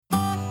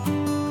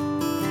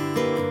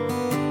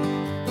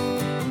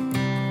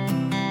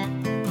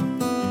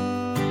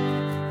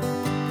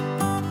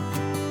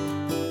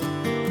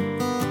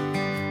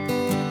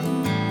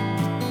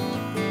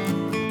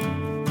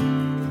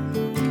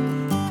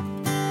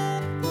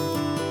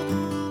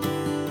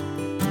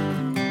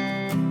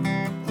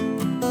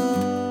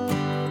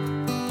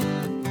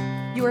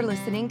You're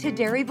listening to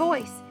Dairy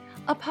Voice,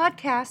 a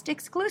podcast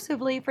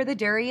exclusively for the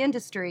dairy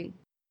industry.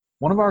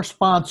 One of our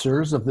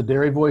sponsors of the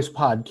Dairy Voice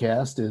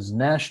podcast is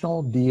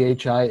National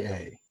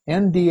DHIA.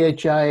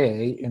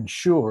 NDHIA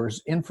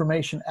ensures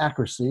information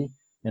accuracy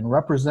and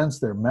represents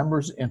their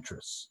members'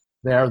 interests.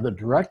 They are the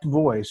direct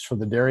voice for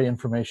the dairy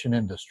information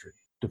industry.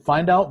 To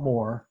find out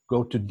more,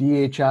 go to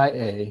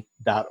dhia.org.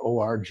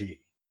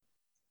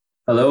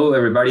 Hello,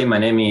 everybody. My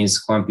name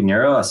is Juan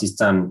Pinero,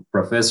 Assistant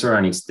Professor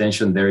and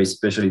Extension Dairy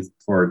Specialist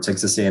for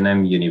Texas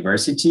A&M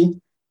University,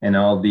 and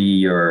I'll be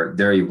your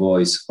Dairy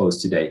Voice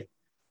host today.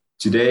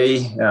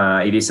 Today,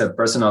 it is a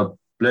personal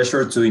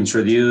pleasure to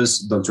introduce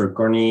Dr.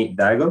 Courtney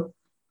Dago.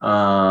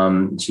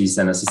 She's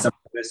an Assistant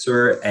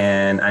Professor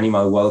and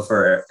Animal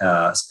Welfare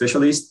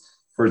Specialist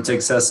for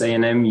Texas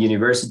A&M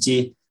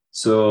University.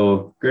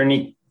 So,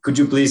 Courtney, could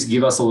you please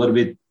give us a little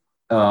bit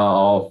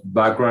of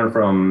background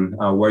from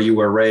where you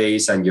were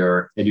raised and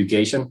your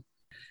education?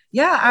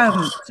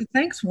 Yeah, so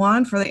thanks,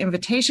 Juan, for the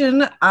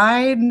invitation.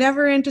 I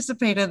never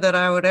anticipated that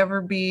I would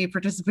ever be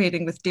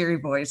participating with Dairy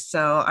Voice,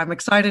 so I'm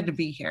excited to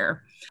be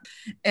here.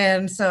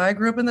 And so I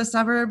grew up in the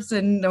suburbs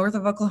in north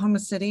of Oklahoma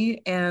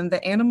City, and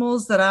the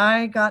animals that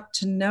I got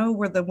to know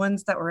were the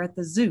ones that were at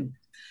the zoo.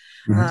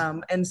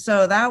 And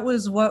so that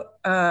was what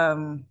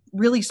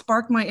really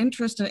sparked my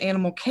interest in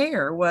animal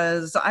care.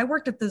 Was I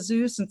worked at the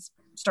zoo since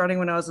starting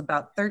when I was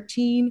about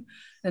 13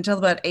 until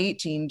about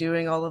 18,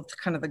 doing all of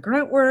kind of the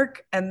grunt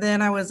work. And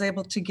then I was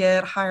able to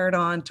get hired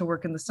on to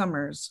work in the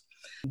summers.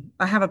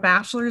 I have a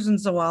bachelor's in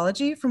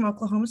zoology from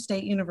Oklahoma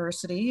State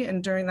University.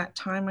 And during that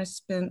time, I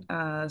spent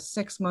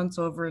 6 months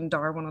over in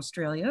Darwin,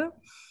 Australia.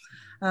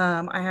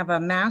 I have a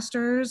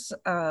master's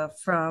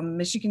from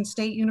Michigan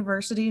State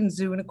University in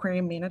zoo and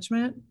aquarium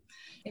management.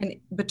 And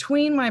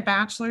between my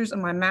bachelor's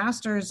and my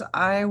master's,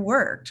 I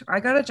worked. I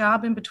got a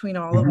job in between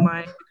all of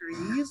my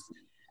degrees.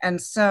 And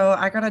so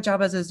I got a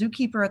job as a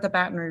zookeeper at the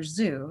Baton Rouge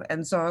Zoo.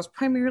 And so I was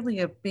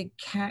primarily a big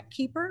cat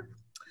keeper.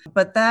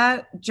 But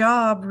that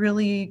job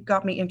really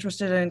got me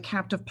interested in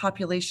captive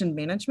population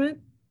management.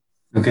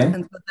 Okay.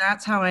 And so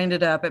that's how I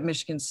ended up at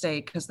Michigan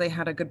State, because they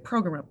had a good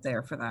program up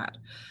there for that.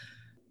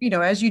 You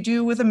know, as you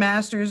do with a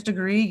master's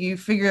degree, you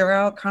figure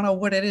out kind of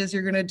what it is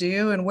you're going to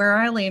do. And where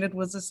I landed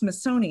was the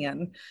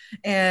Smithsonian.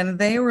 And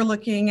they were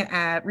looking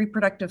at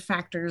reproductive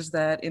factors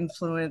that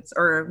influence,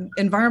 or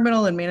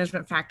environmental and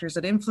management factors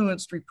that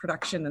influenced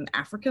reproduction in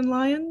African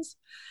lions.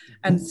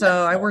 And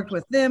so I worked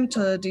with them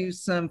to do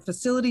some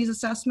facilities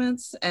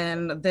assessments,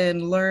 and then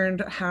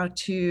learned how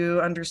to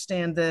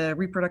understand the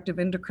reproductive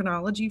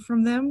endocrinology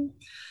from them,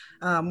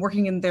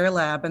 working in their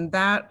lab. And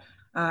that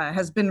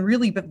has been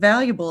really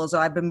valuable as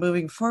I've been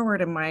moving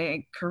forward in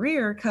my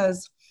career,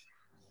 because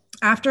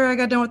after I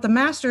got done with the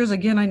master's,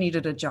 again, I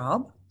needed a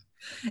job.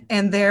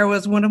 And there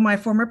was one of my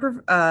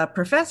former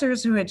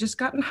professors who had just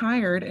gotten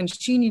hired, and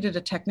she needed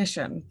a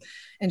technician.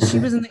 And she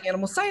was in the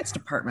animal science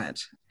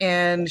department.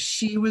 And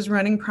she was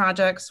running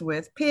projects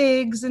with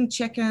pigs and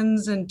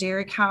chickens and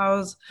dairy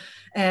cows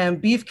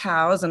and beef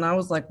cows. And I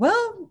was like,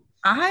 well,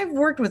 I've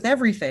worked with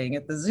everything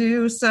at the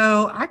zoo,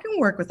 so I can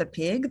work with a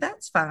pig.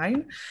 That's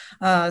fine.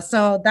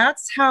 So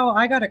that's how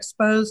I got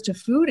exposed to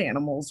food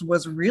animals,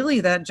 was really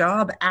that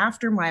job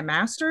after my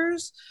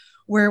master's,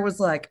 where it was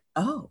like,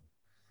 oh,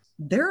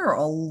 there are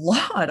a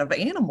lot of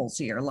animals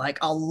here, like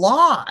a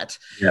lot.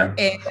 Yeah.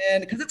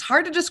 And because it's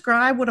hard to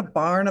describe what a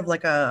barn of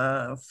like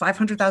a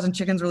 500,000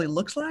 chickens really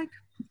looks like.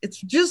 It's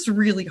just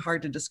really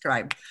hard to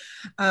describe.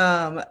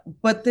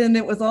 But then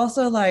it was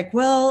also like,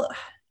 well,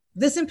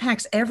 this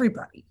impacts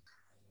everybody.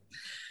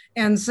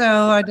 And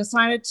so I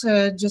decided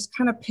to just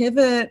kind of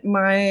pivot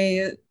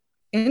my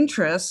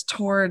interest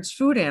towards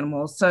food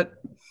animals. So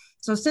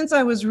since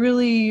I was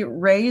really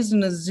raised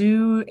in a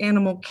zoo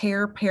animal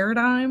care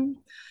paradigm,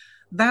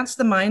 that's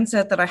the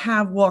mindset that I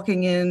have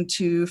walking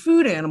into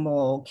food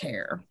animal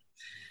care.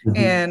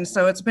 And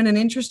so it's been an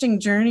interesting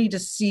journey to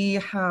see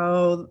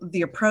how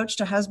the approach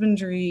to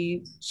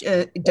husbandry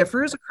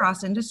differs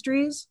across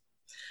industries.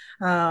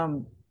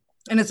 And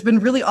it's been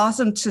really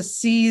awesome to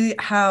see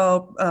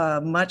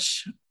how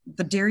much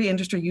the dairy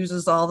industry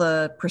uses all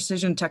the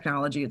precision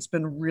technology. It's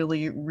been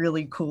really,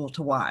 really cool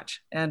to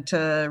watch, and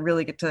to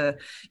really get to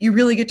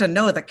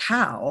know the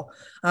cow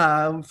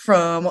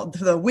from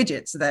the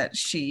widgets that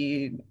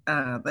she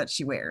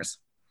wears.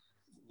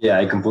 Yeah,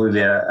 I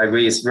completely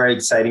agree. It's very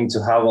exciting to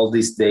have all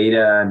this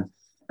data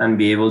and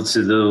be able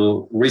to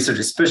do research,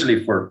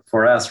 especially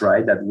for us,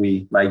 right? That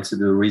we like to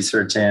do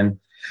research. And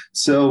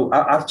so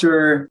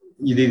after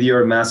you did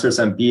your master's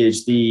and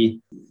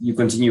PhD, you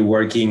continue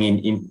working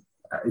in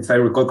if I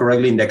recall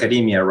correctly, in the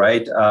academia,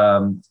 right?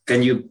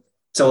 Can you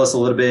tell us a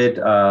little bit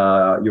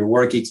your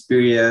work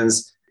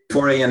experience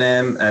for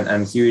A&M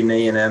and here in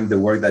A&M, the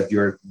work that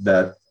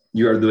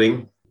you are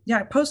doing?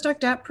 Yeah, I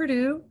postdoced at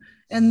Purdue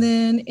and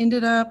then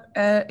ended up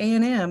at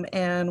A&M.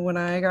 And when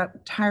I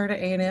got hired at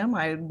A&M,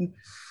 I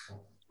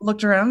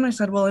looked around and I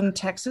said, well, in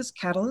Texas,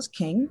 cattle is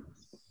king.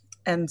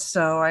 And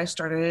so I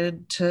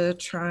started to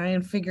try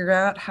and figure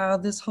out how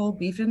this whole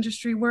beef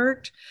industry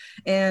worked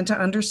and to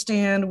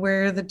understand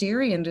where the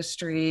dairy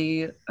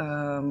industry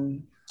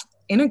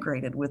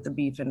integrated with the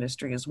beef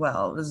industry as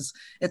well.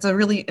 It's a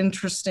really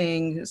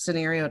interesting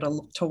scenario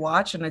to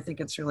watch, and I think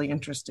it's really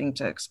interesting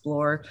to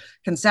explore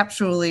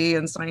conceptually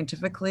and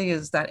scientifically,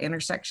 is that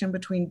intersection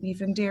between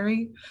beef and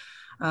dairy.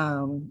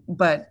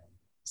 But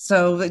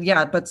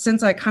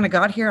since I kind of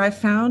got here, I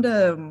found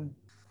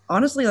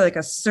honestly like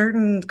a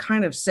certain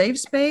kind of safe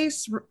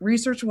space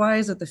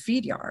research-wise at the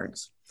feed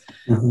yards.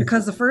 Mm-hmm.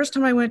 Because the first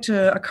time I went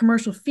to a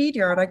commercial feed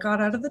yard, I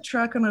got out of the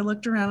truck and I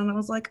looked around and I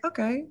was like,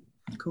 okay,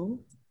 cool.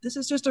 This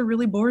is just a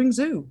really boring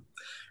zoo,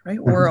 right?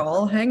 Mm-hmm. We're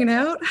all hanging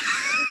out,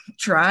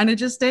 trying to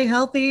just stay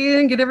healthy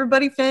and get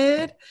everybody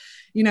fed,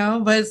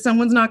 but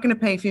someone's not going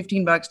to pay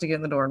 $15 to get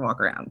in the door and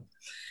walk around.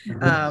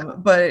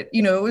 Mm-hmm. But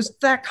it was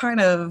that kind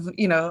of,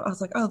 I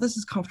was like, oh, this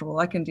is comfortable.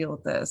 I can deal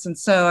with this. And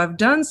so I've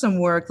done some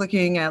work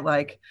looking at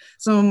like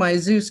some of my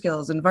zoo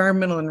skills,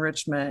 environmental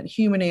enrichment,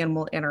 human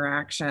animal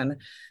interaction,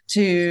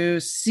 to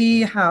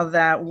see how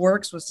that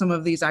works with some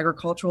of these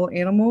agricultural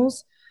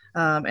animals,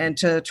 and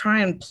to try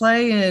and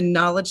play in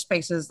knowledge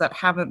spaces that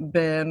haven't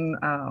been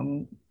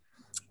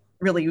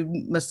really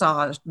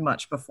massaged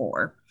much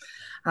before.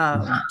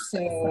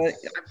 So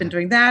I've been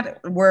doing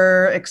that.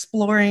 We're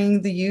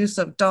exploring the use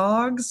of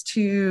dogs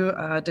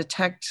to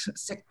detect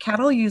sick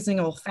cattle using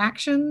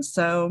olfaction.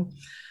 So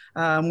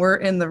we're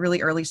in the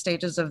really early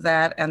stages of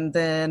that. And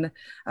then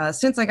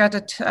since I got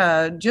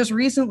to just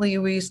recently,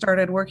 we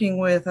started working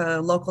with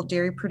a local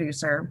dairy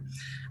producer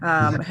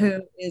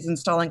who is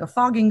installing a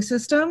fogging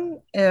system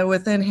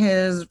within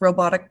his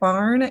robotic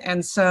barn.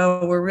 And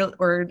so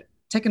we're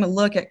taking a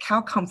look at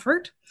cow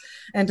comfort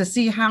and to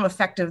see how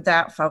effective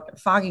that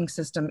fogging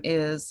system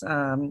is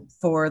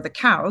for the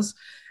cows,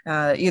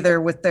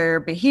 either with their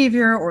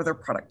behavior or their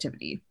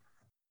productivity.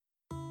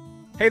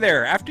 Hey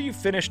there, after you've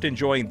finished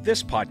enjoying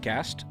this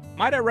podcast,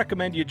 might I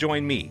recommend you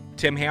join me,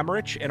 Tim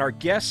Hammerich, and our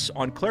guests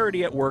on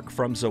Clarity at Work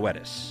from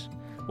Zoetis.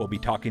 We'll be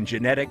talking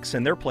genetics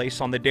and their place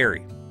on the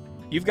dairy.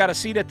 You've got a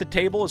seat at the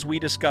table as we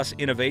discuss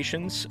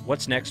innovations,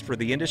 what's next for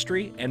the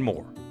industry, and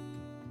more.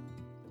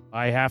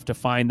 I have to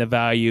find the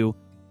value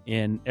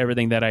in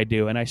everything that I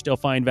do, and I still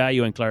find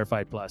value in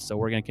Clarified Plus, so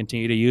we're going to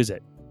continue to use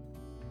it.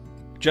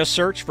 Just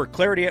search for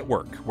Clarity at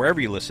Work wherever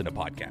you listen to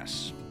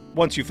podcasts.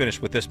 Once you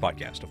finish with this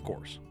podcast, of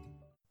course.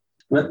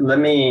 Let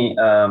me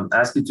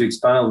ask you to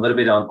expand a little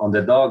bit on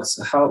the dogs.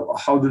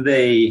 How do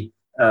they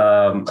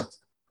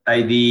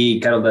ID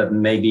cattle that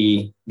may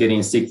be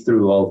getting sick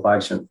through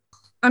olfaction?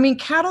 I mean,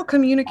 cattle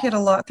communicate a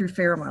lot through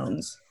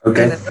pheromones.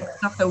 Okay. And it's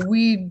stuff that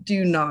we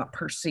do not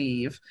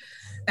perceive.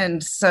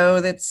 And so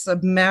it's a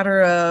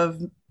matter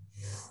of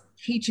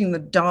teaching the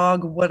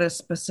dog what a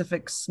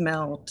specific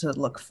smell to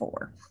look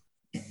for.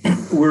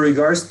 With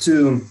regards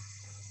to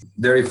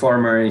dairy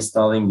farmer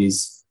installing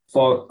this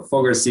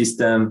fogger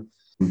system,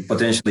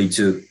 potentially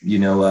to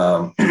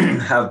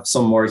have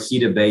some more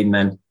heat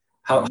abatement,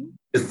 how do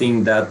you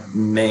think that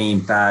may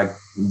impact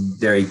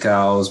dairy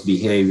cows'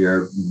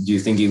 behavior? Do you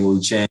think it will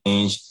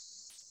change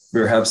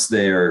perhaps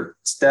their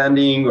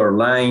standing or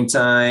lying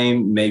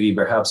time, maybe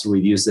perhaps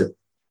reduce the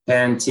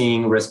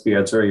panting,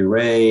 respiratory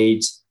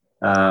rate?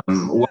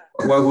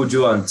 What would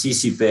you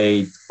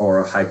anticipate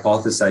or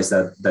hypothesize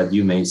that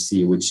you may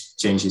see which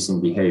changes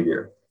in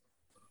behavior?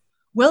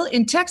 Well,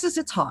 in Texas,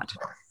 it's hot.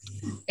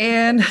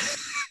 And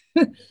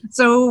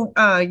so,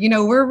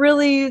 we're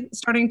really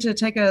starting to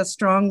take a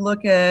strong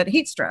look at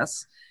heat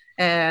stress.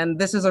 And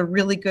this is a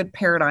really good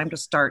paradigm to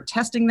start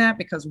testing that,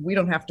 because we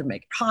don't have to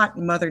make it hot.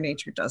 Mother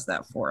Nature does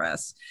that for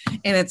us.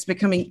 And it's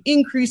becoming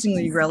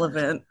increasingly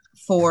relevant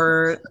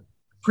for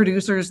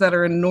producers that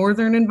are in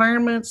northern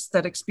environments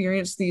that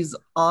experience these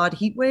odd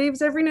heat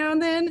waves every now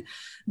and then,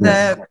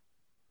 that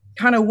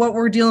kind of what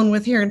we're dealing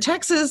with here in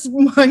Texas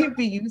might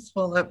be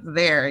useful up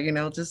there,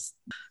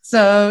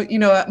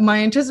 my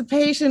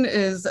anticipation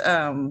is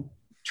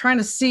trying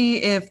to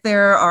see if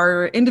there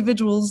are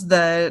individuals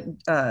that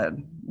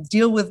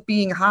deal with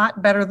being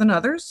hot better than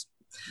others.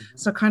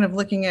 So kind of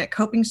looking at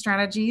coping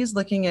strategies,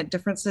 looking at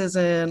differences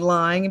in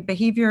lying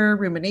behavior,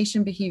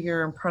 rumination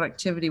behavior, and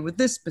productivity with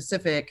this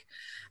specific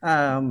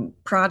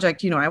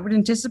project. I would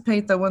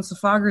anticipate that once the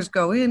foggers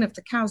go in, if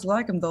the cows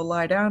like them, they'll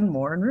lie down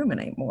more and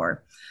ruminate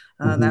more.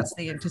 That's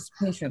the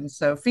anticipation.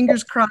 So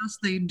fingers crossed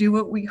they do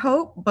what we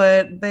hope,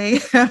 but they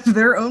have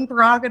their own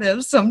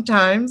prerogatives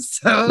sometimes.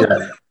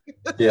 So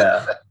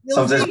yeah.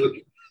 Sometimes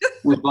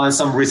we plan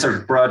some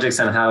research projects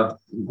and have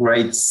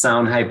great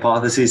sound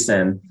hypotheses,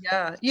 and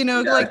that's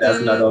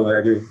not all I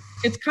agree.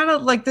 It's kind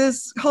of like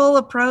this whole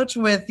approach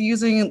with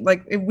using,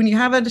 like, when you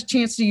have a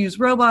chance to use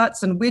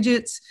robots and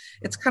widgets,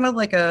 it's kind of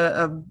like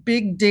a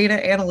big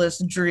data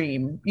analyst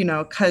dream,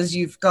 because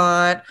you've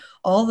got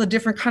all the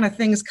different kind of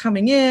things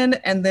coming in,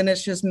 and then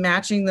it's just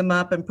matching them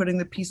up and putting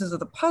the pieces of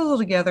the puzzle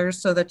together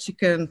so that you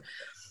can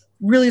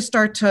really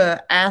start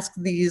to ask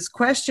these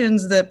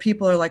questions that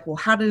people are like, well,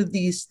 how do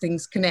these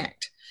things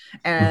connect?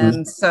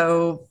 And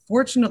so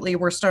fortunately,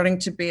 we're starting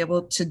to be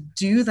able to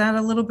do that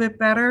a little bit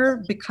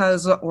better,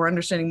 because we're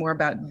understanding more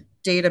about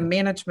data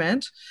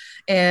management,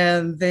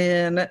 and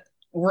then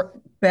we're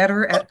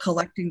better at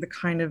collecting the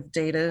kind of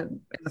data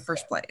in the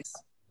first place.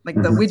 Like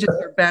the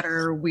widgets are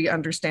better, we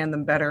understand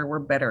them better, we're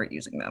better at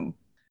using them.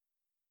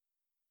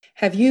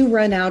 Have you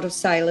run out of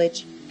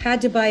silage? Had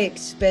to buy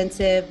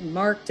expensive,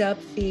 marked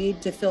up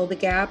feed to fill the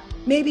gap?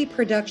 Maybe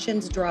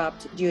production's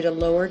dropped due to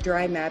lower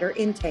dry matter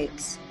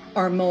intakes.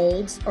 Are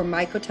molds or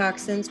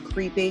mycotoxins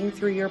creeping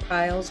through your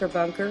piles or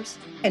bunkers?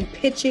 And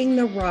pitching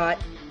the rot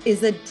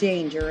is a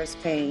dangerous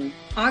pain.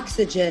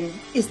 Oxygen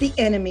is the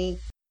enemy.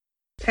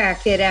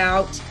 Pack it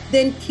out,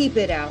 then keep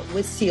it out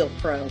with Seal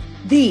Pro,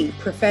 the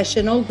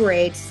professional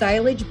grade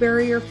silage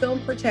barrier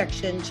film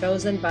protection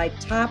chosen by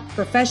top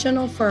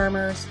professional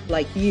farmers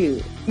like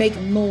you. Make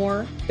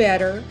more,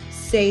 better,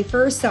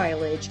 safer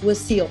silage with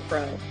Seal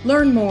Pro.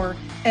 Learn more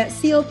at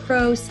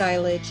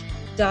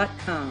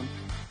sealprosilage.com.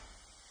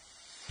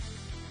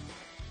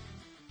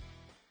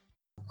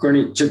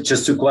 Courtney,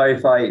 just to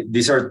clarify,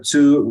 these are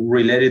two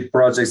related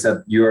projects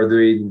that you are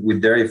doing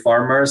with dairy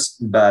farmers,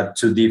 but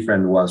two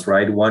different ones,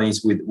 right? One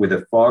is with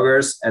the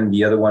foggers, and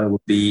the other one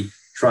would be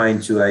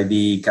trying to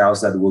ID cows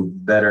that will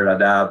better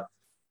adapt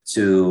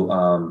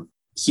to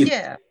heat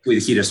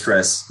with heat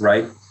stress,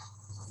 right?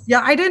 Yeah,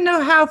 I didn't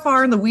know how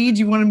far in the weeds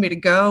you wanted me to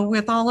go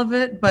with all of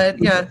it, but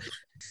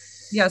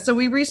yeah. So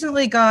we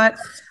recently got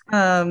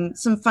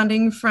some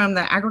funding from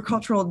the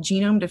Agricultural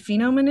Genome to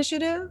Phenome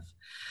Initiative.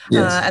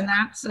 Yes. And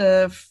that's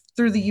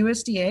through the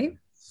USDA.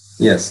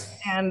 Yes.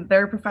 And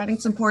they're providing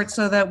support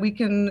so that we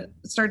can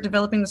start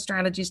developing the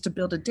strategies to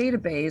build a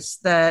database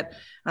that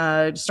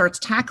starts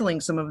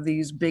tackling some of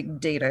these big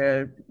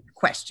data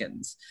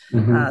questions.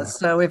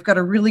 So we've got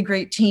a really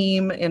great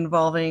team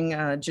involving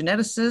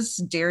geneticists,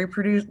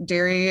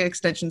 dairy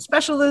extension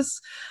specialists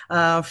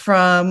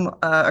from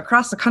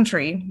across the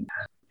country.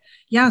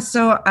 Yeah,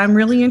 so I'm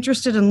really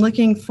interested in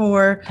looking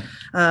for,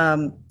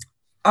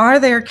 are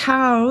there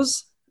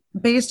cows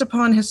based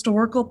upon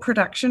historical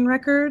production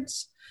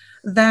records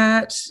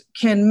that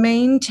can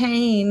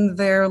maintain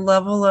their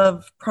level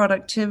of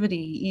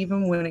productivity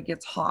even when it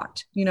gets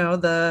hot? You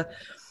know,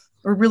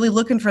 we're really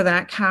looking for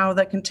that cow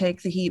that can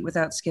take the heat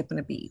without skipping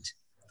a beat.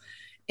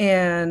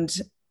 And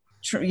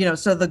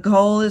so the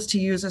goal is to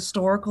use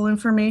historical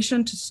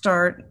information to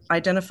start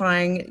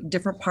identifying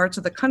different parts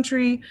of the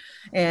country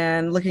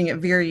and looking at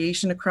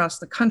variation across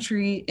the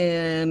country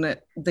in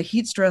the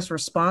heat stress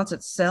response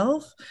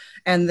itself,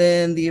 and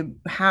then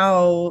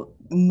how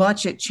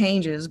much it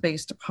changes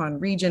based upon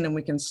region. And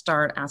we can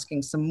start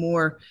asking some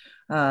more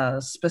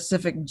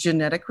specific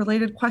genetic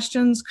related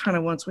questions kind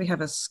of once we have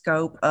a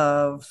scope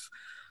of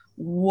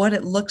what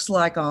it looks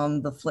like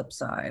on the flip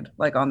side,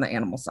 like on the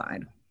animal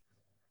side.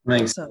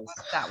 Makes so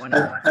that one.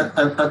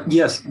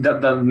 Yes,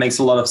 that makes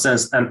a lot of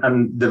sense.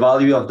 And the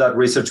value of that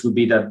research would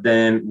be that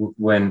then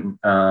when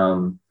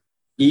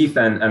if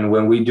and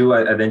when we do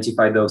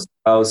identify those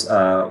cows,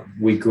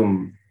 we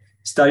can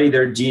study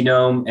their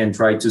genome and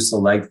try to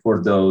select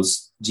for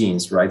those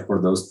genes, right?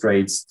 For those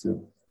traits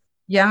too.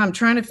 Yeah, I'm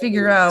trying to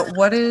figure out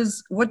what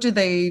do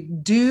they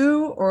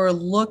do or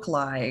look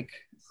like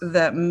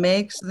that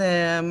makes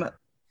them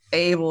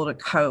able to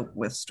cope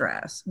with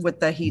stress, with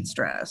the heat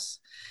stress.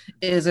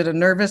 Is it a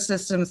nervous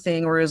system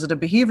thing, or is it a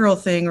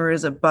behavioral thing, or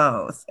is it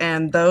both?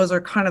 And those are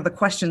kind of the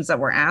questions that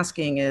we're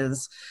asking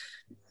is,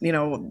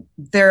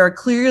 there are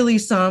clearly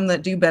some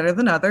that do better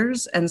than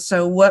others. And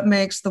so what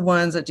makes the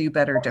ones that do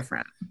better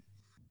different?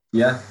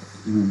 Yeah,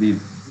 it would be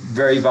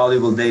very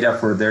valuable data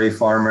for dairy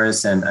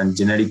farmers and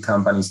genetic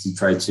companies to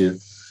try to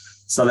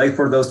select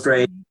for those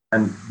traits.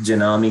 And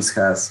genomics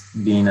has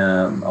been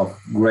of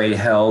great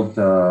help.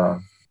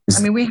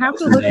 We have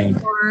to look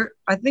for,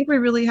 I think we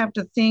really have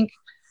to think,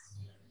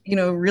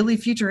 really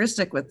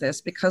futuristic with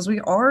this, because we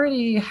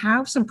already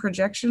have some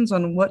projections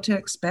on what to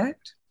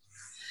expect.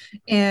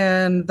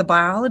 And the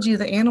biology of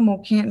the animal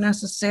can't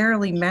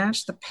necessarily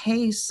match the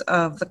pace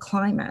of the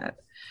climate.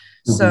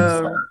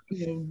 So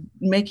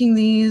making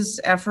these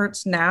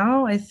efforts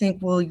now, I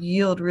think, will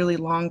yield really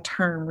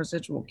long-term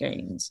residual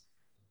gains.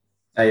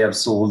 I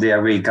absolutely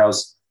agree.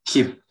 Cows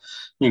keep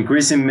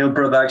increasing milk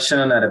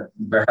production at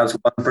perhaps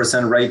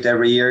 1% rate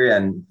every year,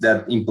 and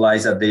that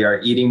implies that they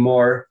are eating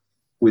more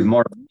with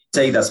more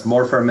intake. That's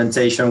more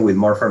fermentation. With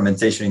more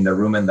fermentation in the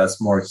rumen, that's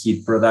more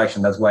heat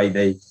production. That's why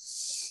they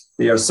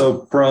are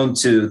so prone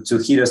to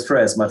heat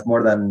stress much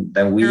more than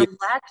we. They're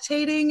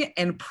lactating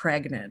and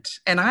pregnant,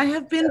 and I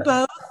have been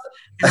both,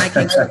 and I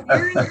can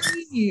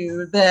guarantee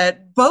you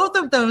that both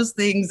of those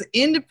things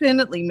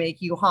independently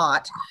make you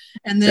hot.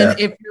 And then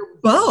if you're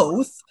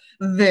both,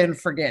 then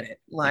forget it.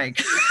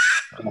 Like.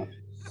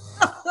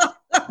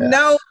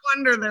 No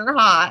wonder they're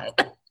hot.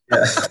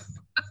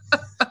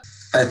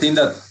 I think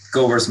that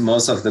covers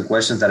most of the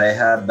questions that I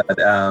had, but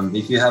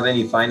if you have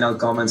any final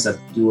comments that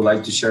you would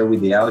like to share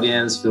with the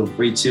audience, feel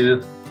free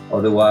to.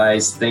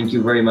 Otherwise, thank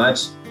you very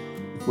much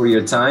for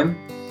your time.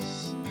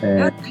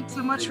 Thanks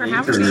so much for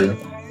having me.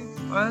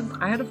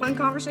 I had a fun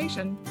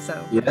conversation. So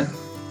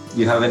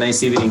you have a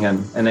nice evening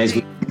and a nice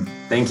week.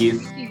 Thank you.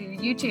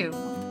 You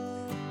too.